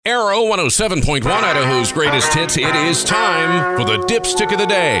Arrow 107.1, Idaho's greatest hits. It is time for the Dipstick of the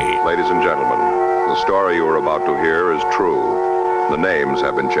Day. Ladies and gentlemen, the story you are about to hear is true. The names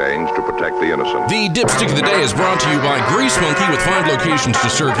have been changed to protect the innocent. The Dipstick of the Day is brought to you by Grease Monkey with 5 locations to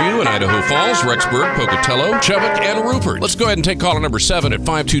serve you in Idaho Falls, Rexburg, Pocatello, Chubbuck, and Rupert. Let's go ahead and take caller number 7 at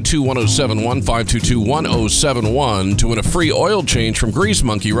 522-1071, 522-1071 to win a free oil change from Grease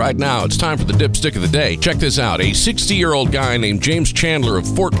Monkey right now. It's time for the Dipstick of the Day. Check this out. A 60-year-old guy named James Chandler of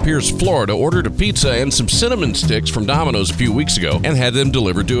Fort Pierce, Florida, ordered a pizza and some cinnamon sticks from Domino's a few weeks ago and had them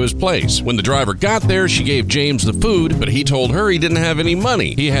delivered to his place. When the driver got there, she gave James the food, but he told her he didn't have any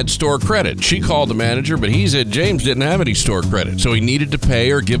money. He had store credit. She called the manager, but he said James didn't have any store credit, so he needed to pay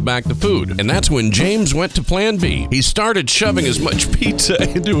or give back the food. And that's when James went to plan B. He started shoving as much pizza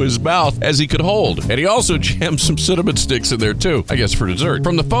into his mouth as he could hold, and he also jammed some cinnamon sticks in there too, I guess for dessert.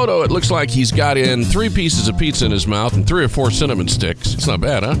 From the photo, it looks like he's got in 3 pieces of pizza in his mouth and 3 or 4 cinnamon sticks. It's not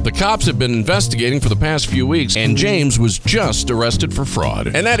bad, huh? The cops have been investigating for the past few weeks, and James was just arrested for fraud.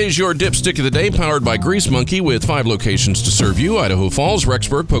 And that is your Dipstick of the Day, powered by Grease Monkey with 5 locations to serve you: Idaho Falls,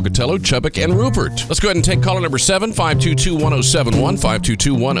 Rexburg, Pocatello, Chubbuck, and Rupert. Let's go ahead and take caller number 7, 522-1071,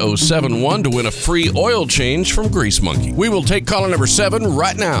 522-1071 to win a free oil change from Grease Monkey. We will take caller number 7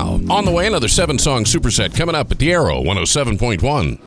 right now. On the way, another 7-song superset coming up at the Arrow 107.1.